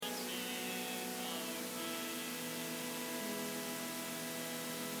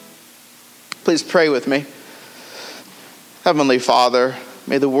Please pray with me. Heavenly Father,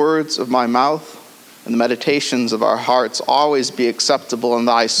 may the words of my mouth and the meditations of our hearts always be acceptable in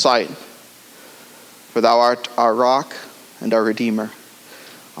thy sight. For thou art our rock and our Redeemer.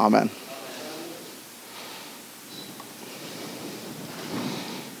 Amen.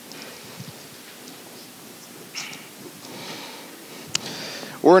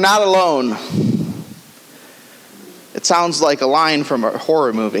 We're not alone. It sounds like a line from a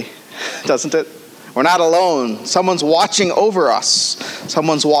horror movie, doesn't it? We're not alone. Someone's watching over us.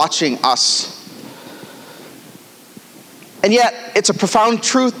 Someone's watching us. And yet, it's a profound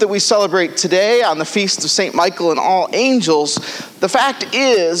truth that we celebrate today on the Feast of St. Michael and all angels. The fact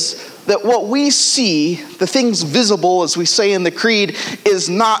is that what we see, the things visible, as we say in the Creed, is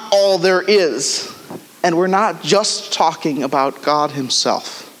not all there is. And we're not just talking about God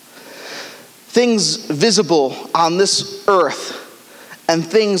himself. Things visible on this earth and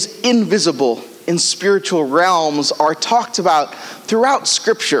things invisible in spiritual realms are talked about throughout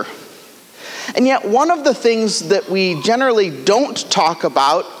Scripture. And yet one of the things that we generally don't talk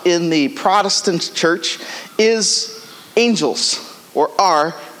about in the Protestant church is angels, or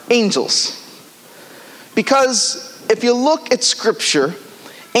are angels. Because if you look at Scripture,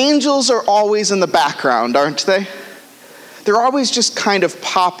 angels are always in the background, aren't they? They're always just kind of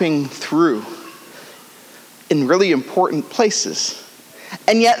popping through in really important places.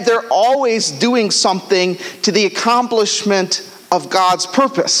 And yet they're always doing something to the accomplishment of God's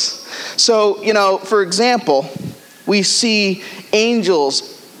purpose. So, for example, we see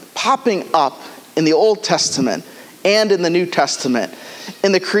angels popping up in the Old Testament and in the New Testament,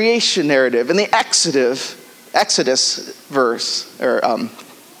 in the creation narrative, in the Exodus verse, in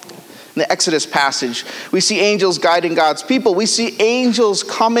the Exodus passage. We see angels guiding God's people. We see angels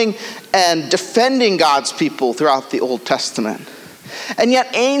coming and defending God's people throughout the Old Testament. And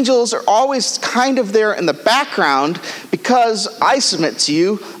yet angels are always kind of there in the background because I submit to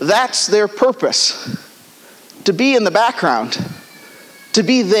you, that's their purpose. To be in the background. To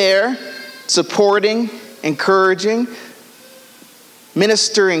be there, supporting, encouraging,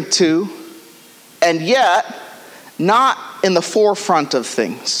 ministering to, and yet not in the forefront of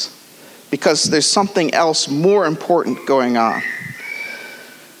things. Because there's something else more important going on.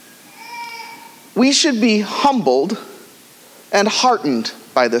 We should be humbled and heartened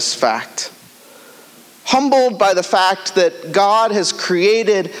by this fact. Humbled by the fact that God has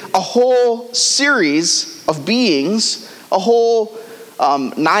created a whole series of beings, a whole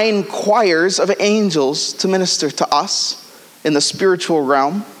 9 choirs of angels to minister to us in the spiritual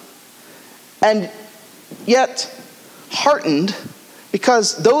realm. And yet heartened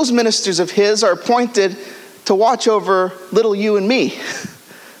because those ministers of his are appointed to watch over little you and me,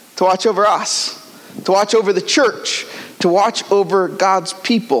 to watch over us, to watch over the church, to watch over God's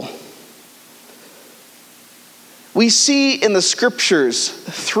people. We see in the Scriptures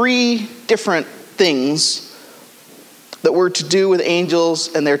 3 different things that we're to do with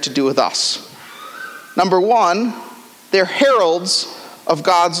angels and they're to do with us. Number 1, they're heralds of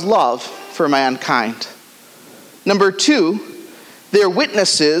God's love for mankind. Number 2, they're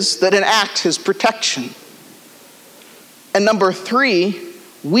witnesses that enact his protection. And number 3,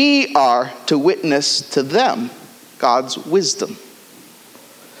 we are to witness to them God's wisdom.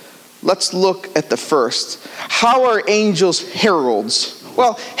 Let's look at the first. How are angels heralds?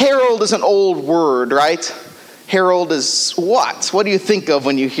 Well, herald is an old word, right? Herald is what? What do you think of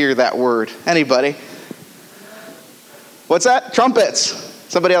when you hear that word? Anybody? What's that? Trumpets.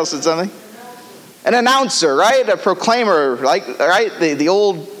 Somebody else said something? An announcer, right? A proclaimer, right? The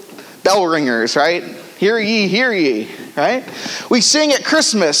old bell ringers, right? Hear ye, right? We sing at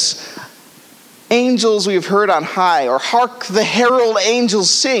Christmas, angels we have heard on high, or hark the herald angels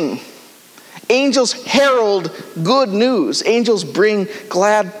sing. Angels herald good news. Angels bring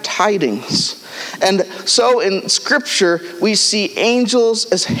glad tidings. And so in Scripture, we see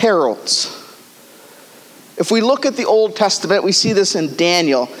angels as heralds. If we look at the Old Testament, we see this in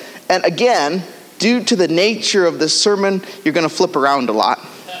Daniel. And again, due to the nature of this sermon, you're going to flip around a lot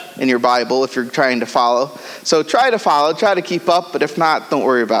in your Bible if you're trying to follow. So try to follow, try to keep up, but if not, don't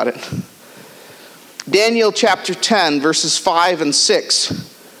worry about it. Daniel chapter 10, verses 5 and 6.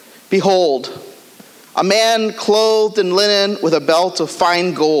 Behold, a man clothed in linen with a belt of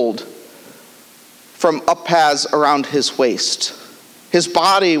fine gold from Uphaz around his waist. His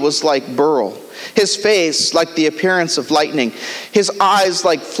body was like beryl, his face like the appearance of lightning, his eyes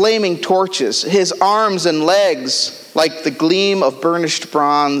like flaming torches, his arms and legs like the gleam of burnished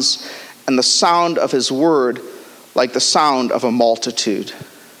bronze, and the sound of his word like the sound of a multitude.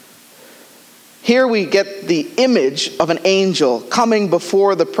 Here we get the image of an angel coming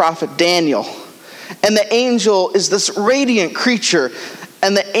before the prophet Daniel. And the angel is this radiant creature,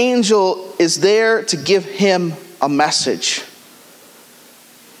 and the angel is there to give him a message.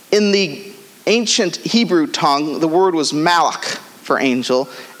 In the ancient Hebrew tongue, the word was malach for angel,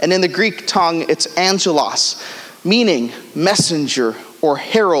 and in the Greek tongue, it's angelos, meaning messenger or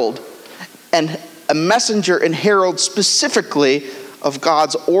herald, and a messenger and herald specifically of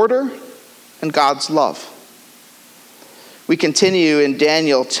God's order and God's love. We continue in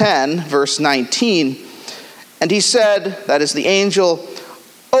Daniel 10, verse 19, and he said, that is the angel,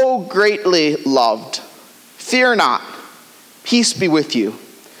 "O greatly loved, fear not, peace be with you.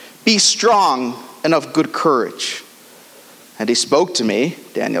 Be strong and of good courage." And he spoke to me,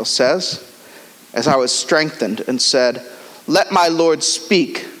 Daniel says, as I was strengthened, and said, "Let my Lord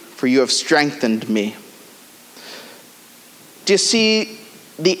speak, for you have strengthened me." Do you see,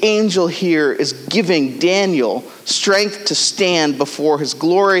 the angel here is giving Daniel strength to stand before his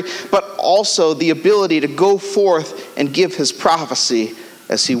glory, but also the ability to go forth and give his prophecy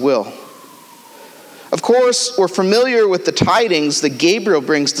as he will. Of course, we're familiar with the tidings that Gabriel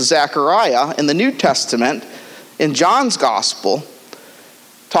brings to Zechariah in the New Testament, in John's Gospel,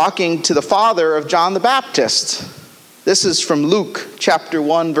 talking to the father of John the Baptist. This is from Luke chapter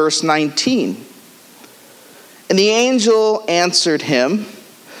 1, verse 19. And the angel answered him,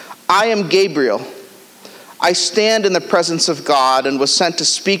 "I am Gabriel. I stand in the presence of God and was sent to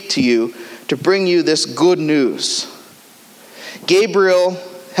speak to you, to bring you this good news." Gabriel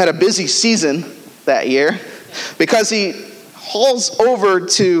had a busy season that year because he hauls over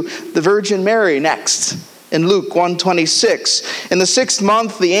to the Virgin Mary next in Luke 1:26. In the 6th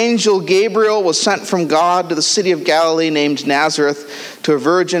month, the angel Gabriel was sent from God to the city of Galilee named Nazareth, to a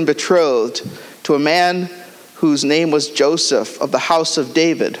virgin betrothed to a man whose name was Joseph, of the house of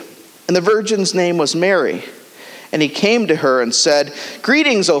David. And the virgin's name was Mary. And he came to her and said,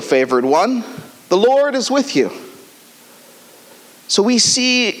 "Greetings, O favored one, the Lord is with you." So we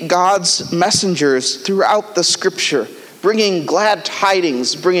see God's messengers throughout the scripture, bringing glad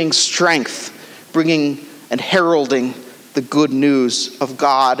tidings, bringing strength, bringing and heralding the good news of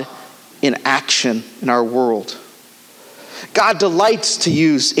God in action in our world. God delights to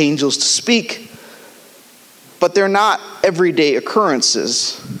use angels to speak, but they're not everyday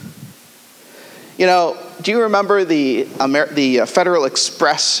occurrences. You know, do you remember the Federal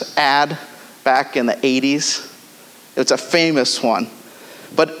Express ad back in the 80s? It's a famous one.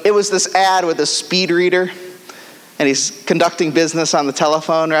 But it was this ad with a speed reader, and he's conducting business on the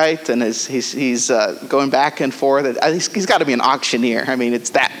telephone, right? And he's going back and forth. He's got to be an auctioneer. I mean,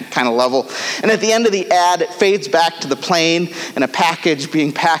 it's that kind of level. And at the end of the ad, it fades back to the plane and a package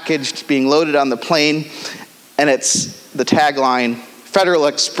being packaged, being loaded on the plane. And it's the tagline, "Federal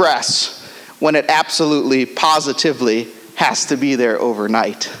Express, when it absolutely, positively has to be there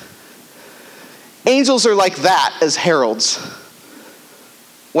overnight." Angels are like that as heralds.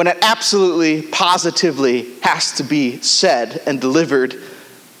 When it absolutely, positively has to be said and delivered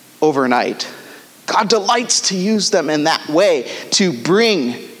overnight. God delights to use them in that way to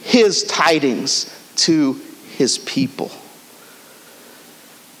bring his tidings to his people.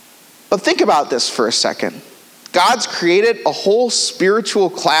 But think about this for a second. God's created a whole spiritual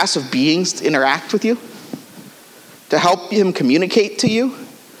class of beings to interact with you, to help him communicate to you,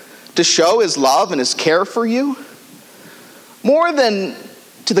 to show his love and his care for you. More than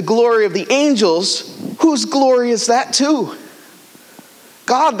to the glory of the angels, whose glory is that too?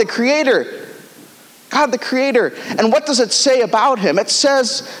 God the Creator. God the Creator. And what does it say about him? It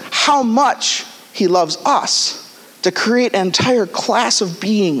says how much he loves us, to create an entire class of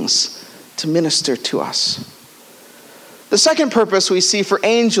beings to minister to us. The second purpose we see for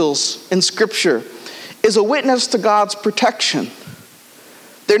angels in Scripture is a witness to God's protection.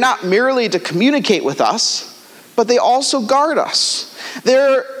 They're not merely to communicate with us, but they also guard us.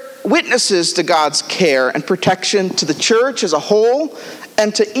 They're witnesses to God's care and protection to the church as a whole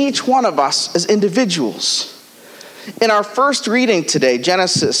and to each one of us as individuals. In our first reading today,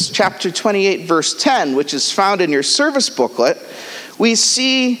 Genesis chapter 28, verse 10, which is found in your service booklet, we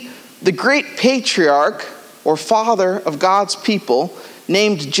see the great patriarch or father of God's people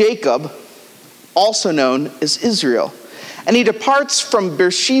named Jacob, also known as Israel. And he departs from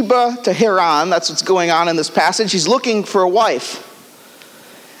Beersheba to Haran. That's what's going on in this passage. He's looking for a wife.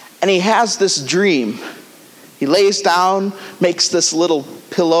 And he has this dream. He lays down, makes this little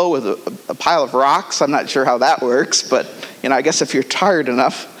pillow with a pile of rocks. I'm not sure how that works, but I guess if you're tired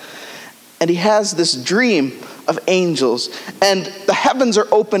enough. And he has this dream of angels. And the heavens are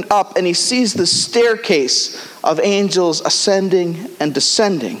opened up, and he sees this staircase of angels ascending and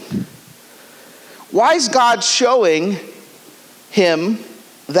descending. Why is God showing him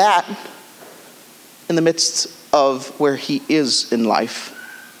that in the midst of where he is in life,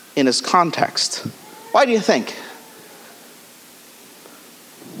 in his context? Why do you think?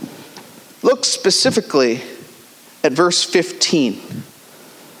 Look specifically at verse 15.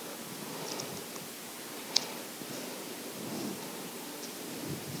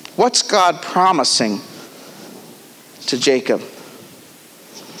 What's God promising to Jacob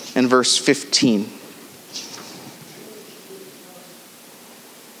in verse 15?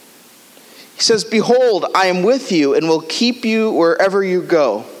 He says, "Behold, I am with you and will keep you wherever you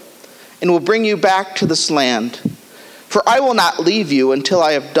go, and will bring you back to this land. For I will not leave you until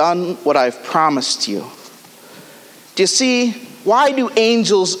I have done what I've promised you." Do you see, why do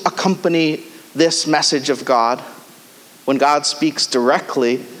angels accompany this message of God when God speaks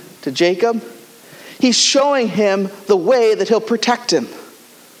directly to Jacob? He's showing him the way that he'll protect him.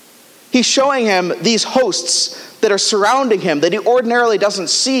 He's showing him these hosts that are surrounding him, that he ordinarily doesn't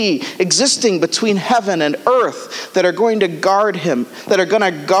see existing between heaven and earth, that are going to guard him, that are going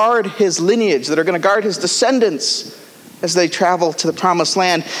to guard his lineage, that are going to guard his descendants as they travel to the promised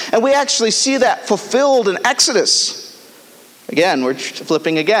land. And we actually see that fulfilled in Exodus. Again, we're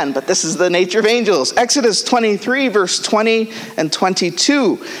flipping again, but this is the nature of angels. Exodus 23, verse 20 and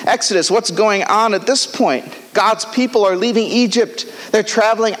 22. Exodus, what's going on at this point? God's people are leaving Egypt. They're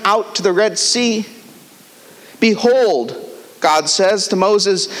traveling out to the Red Sea. "Behold," God says to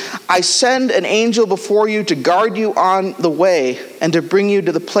Moses, "I send an angel before you to guard you on the way and to bring you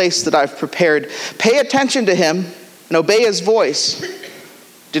to the place that I've prepared. Pay attention to him and obey his voice.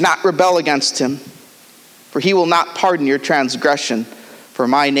 Do not rebel against him, for he will not pardon your transgression, for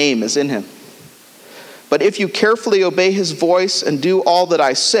my name is in him. But if you carefully obey his voice and do all that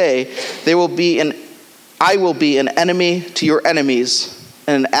I say, I will be an enemy to your enemies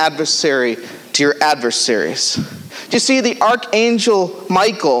and an adversary to your adversaries." Do you see, the archangel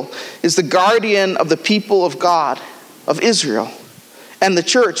Michael is the guardian of the people of God, of Israel, and the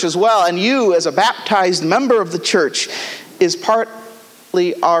church as well. And you, as a baptized member of the church, is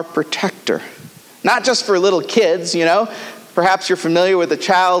partly our protector. Not just for little kids, Perhaps you're familiar with the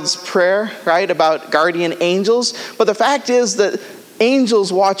child's prayer, right, about guardian angels. But the fact is that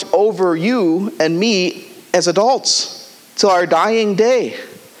angels watch over you and me as adults till our dying day.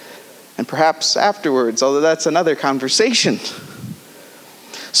 And perhaps afterwards, although that's another conversation.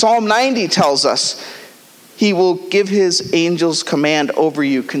 Psalm 90 tells us, "He will give his angels command over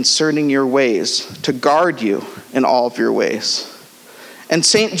you concerning your ways, to guard you in all of your ways." And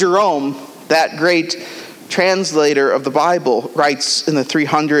St. Jerome, that great translator of the Bible, writes in the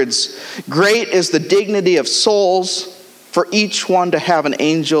 300s, "Great is the dignity of souls, for each one to have an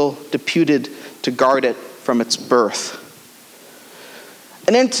angel deputed to guard it from its birth."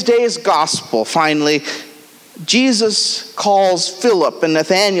 And in today's gospel, finally, Jesus calls Philip and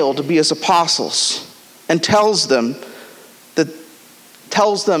Nathanael to be his apostles and tells them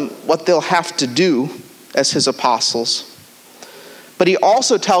what they'll have to do as his apostles. But he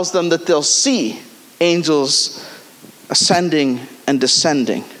also tells them that they'll see angels ascending and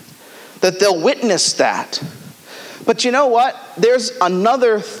descending, that they'll witness that. But you know what? There's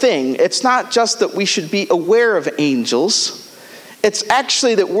another thing. It's not just that we should be aware of angels. It's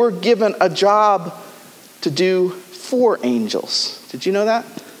actually that we're given a job to do for angels. Did you know that?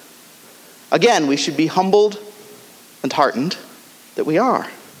 Again, we should be humbled and heartened that we are.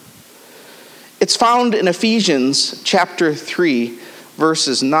 It's found in Ephesians chapter 3,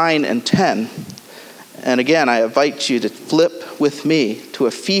 verses 9 and 10. And again, I invite you to flip with me to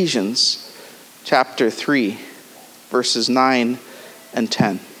Ephesians chapter 3, verses 9 and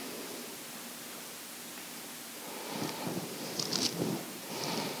 10.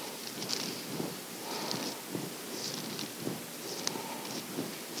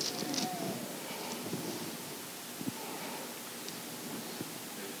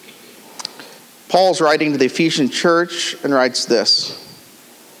 Paul's writing to the Ephesian church and writes this.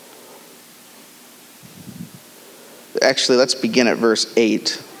 Actually, let's begin at verse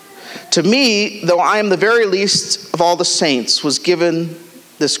 8. "To me, though I am the very least of all the saints, was given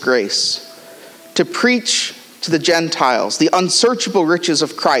this grace, to preach to the Gentiles the unsearchable riches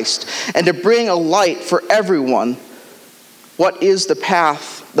of Christ, and to bring a light for everyone what is the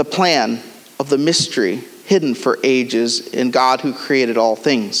path, the plan of the mystery hidden for ages in God who created all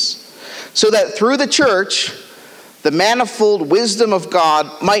things, so that through the church the manifold wisdom of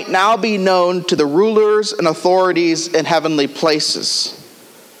God might now be known to the rulers and authorities in heavenly places."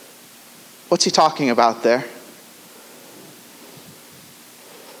 What's he talking about there?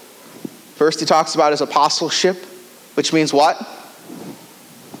 First, he talks about his apostleship, which means what?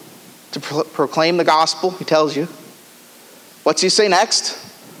 To proclaim the gospel, he tells you. What's he say next?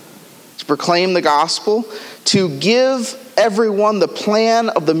 To proclaim the gospel, to give everyone the plan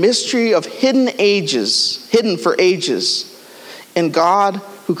of the mystery of hidden for ages, in God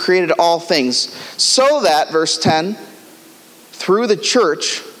who created all things, so that, verse 10, through the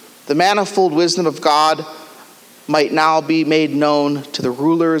church, the manifold wisdom of God might now be made known to the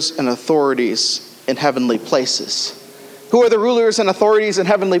rulers and authorities in heavenly places. Who are the rulers and authorities in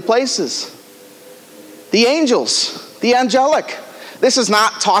heavenly places? The angels, the angelic. This is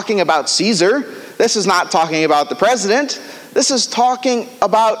not talking about Caesar. This is not talking about the president. This is talking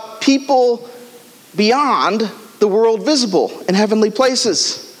about people beyond the world visible in heavenly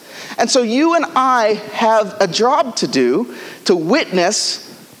places. And so you and I have a job to do to witness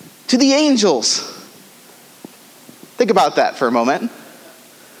to the angels. Think about that for a moment.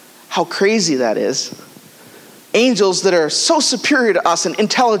 How crazy that is. Angels that are so superior to us in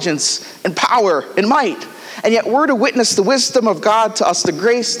intelligence and power and might. And yet we're to witness the wisdom of God to us, the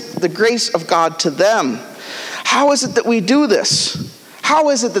grace of God to them. How is it that we do this? How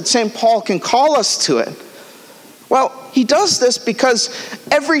is it that St. Paul can call us to it? Well, he does this because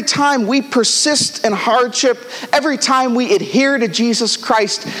every time we persist in hardship, every time we adhere to Jesus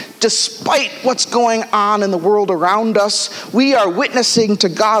Christ, despite what's going on in the world around us, we are witnessing to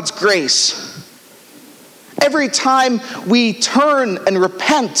God's grace. Every time we turn and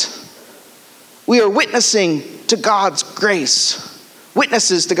repent, we are witnessing to God's grace.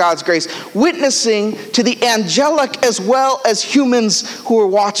 Witnesses to God's grace. Witnessing to the angelic as well as humans who are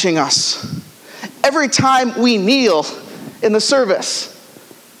watching us. Every time we kneel in the service,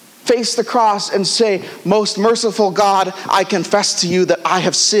 face the cross and say, "Most merciful God, I confess to you that I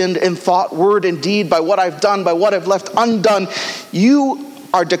have sinned in thought, word, and deed, by what I've done, by what I've left undone," you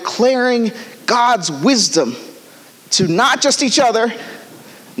are declaring God's wisdom to not just each other,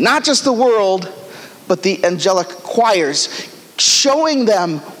 not just the world, but the angelic choirs, showing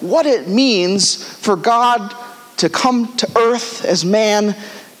them what it means for God to come to earth as man,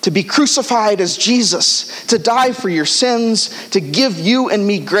 to be crucified as Jesus, to die for your sins, to give you and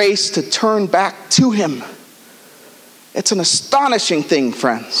me grace to turn back to him. It's an astonishing thing,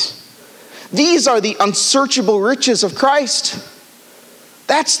 friends. These are the unsearchable riches of Christ.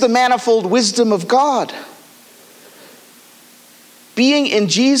 That's the manifold wisdom of God. Being in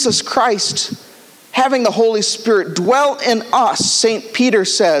Jesus Christ, having the Holy Spirit dwell in us, St. Peter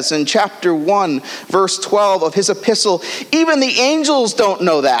says in chapter 1, verse 12 of his epistle, even the angels don't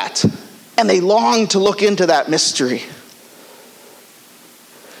know that, and they long to look into that mystery.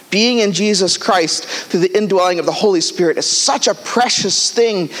 Being in Jesus Christ through the indwelling of the Holy Spirit is such a precious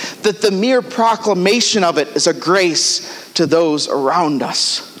thing that the mere proclamation of it is a grace to those around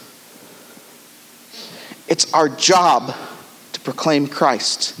us. It's our job to proclaim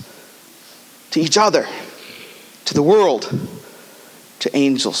Christ to each other, to the world, to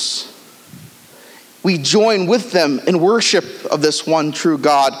angels. We join with them in worship of this one true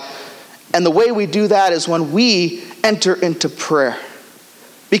God. And the way we do that is when we enter into prayer.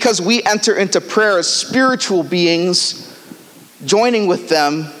 Because we enter into prayer as spiritual beings, joining with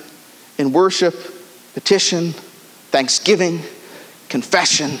them in worship, petition, thanksgiving,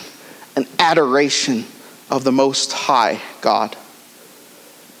 confession, and adoration of the Most High God.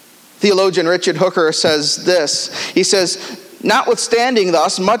 Theologian Richard Hooker says this. He says, "Notwithstanding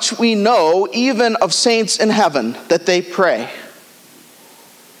thus, much we know, even of saints in heaven, that they pray.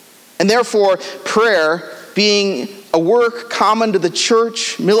 And therefore, prayer, being a work common to the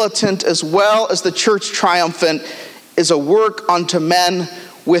church, militant as well as the church triumphant, is a work unto men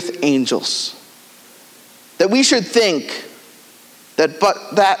with angels." That we should think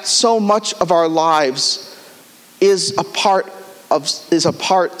that so much of our lives is a part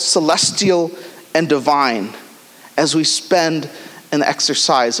celestial and divine as we spend in the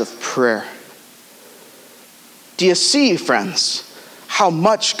exercise of prayer. Do you see, friends, how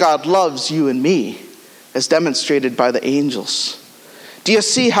much God loves you and me, as demonstrated by the angels? Do you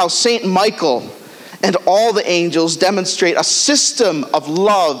see how Saint Michael and all the angels demonstrate a system of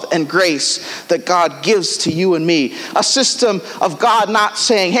love and grace that God gives to you and me? A system of God not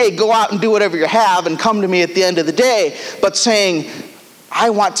saying, "Hey, go out and do whatever you have and come to me at the end of the day," but saying,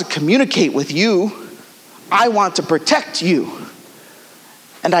 "I want to communicate with you. I want to protect you.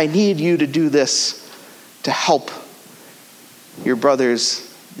 And I need you to do this to help your brothers,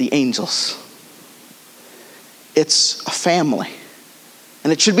 the angels." It's a family.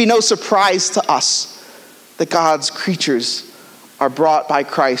 And it should be no surprise to us that God's creatures are brought by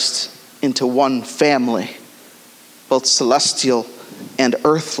Christ into one family, both celestial and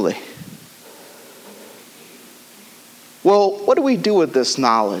earthly. Well, what do we do with this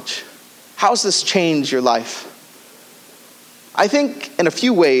knowledge? How's this changed your life? I think in a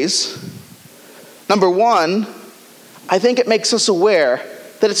few ways. Number one, I think it makes us aware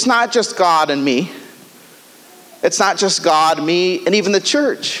that it's not just God and me. It's not just God, me, and even the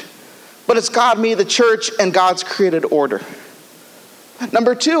church. But it's God, me, the church, and God's created order.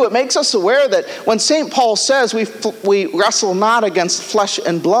 Number two, it makes us aware that when St. Paul says we wrestle not against flesh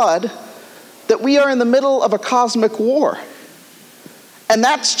and blood, that we are in the middle of a cosmic war. And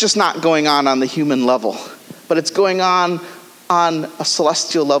that's just not going on the human level, but it's going on a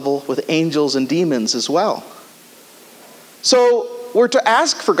celestial level with angels and demons as well. So we're to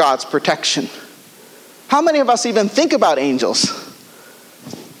ask for God's protection. How many of us even think about angels?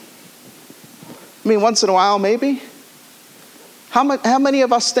 I mean, once in a while, maybe. How many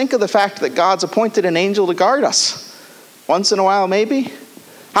of us think of the fact that God's appointed an angel to guard us? Once in a while, maybe.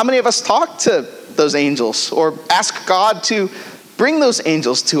 How many of us talk to those angels or ask God to bring those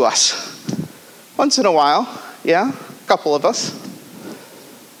angels to us? Once in a while, yeah, a couple of us.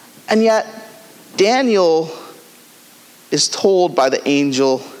 And yet, Daniel is told by the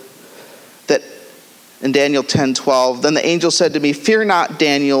angel that in Daniel 10:12, then the angel said to me, "Fear not,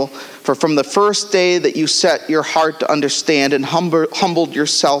 Daniel, for from the first day that you set your heart to understand and humbled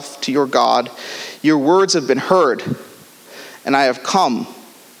yourself to your God, your words have been heard, and I have come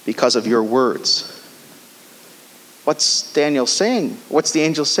because of your words." What's Daniel saying? What's the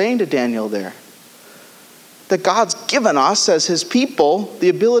angel saying to Daniel there? That God's given us as his people the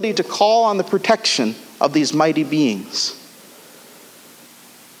ability to call on the protection of these mighty beings.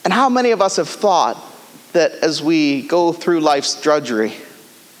 And how many of us have thought that as we go through life's drudgery,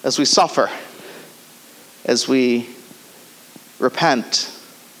 as we suffer, as we repent,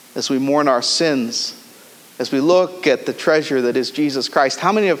 as we mourn our sins, as we look at the treasure that is Jesus Christ,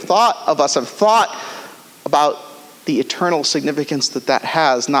 how many of us have thought about the eternal significance that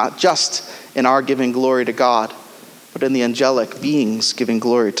has, not just in our giving glory to God, but in the angelic beings giving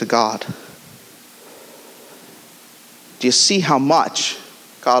glory to God? Do you see how much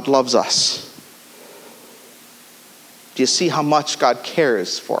God loves us? Do you see how much God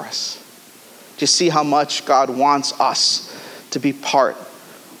cares for us? Do you see how much God wants us to be part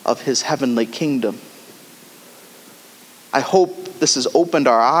of his heavenly kingdom? I hope this has opened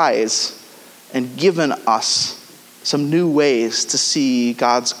our eyes and given us some new ways to see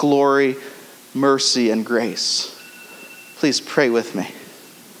God's glory, mercy, and grace. Please pray with me.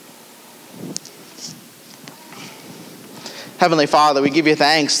 Heavenly Father, we give you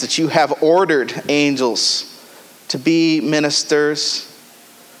thanks that you have ordered angels to be ministers,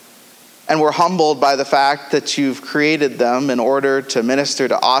 and we're humbled by the fact that you've created them in order to minister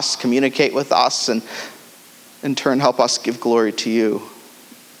to us, communicate with us, and in turn help us give glory to you.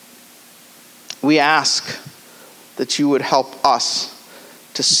 We ask that you would help us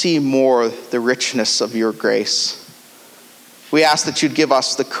to see more the richness of your grace. We ask that you'd give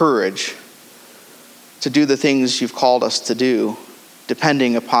us the courage to do the things you've called us to do,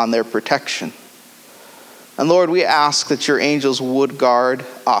 depending upon their protection. And Lord, we ask that your angels would guard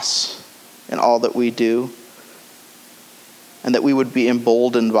us in all that we do, and that we would be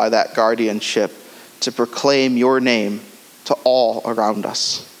emboldened by that guardianship to proclaim your name to all around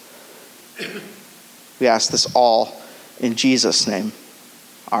us. We ask this all in Jesus' name.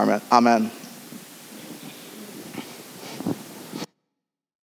 Amen.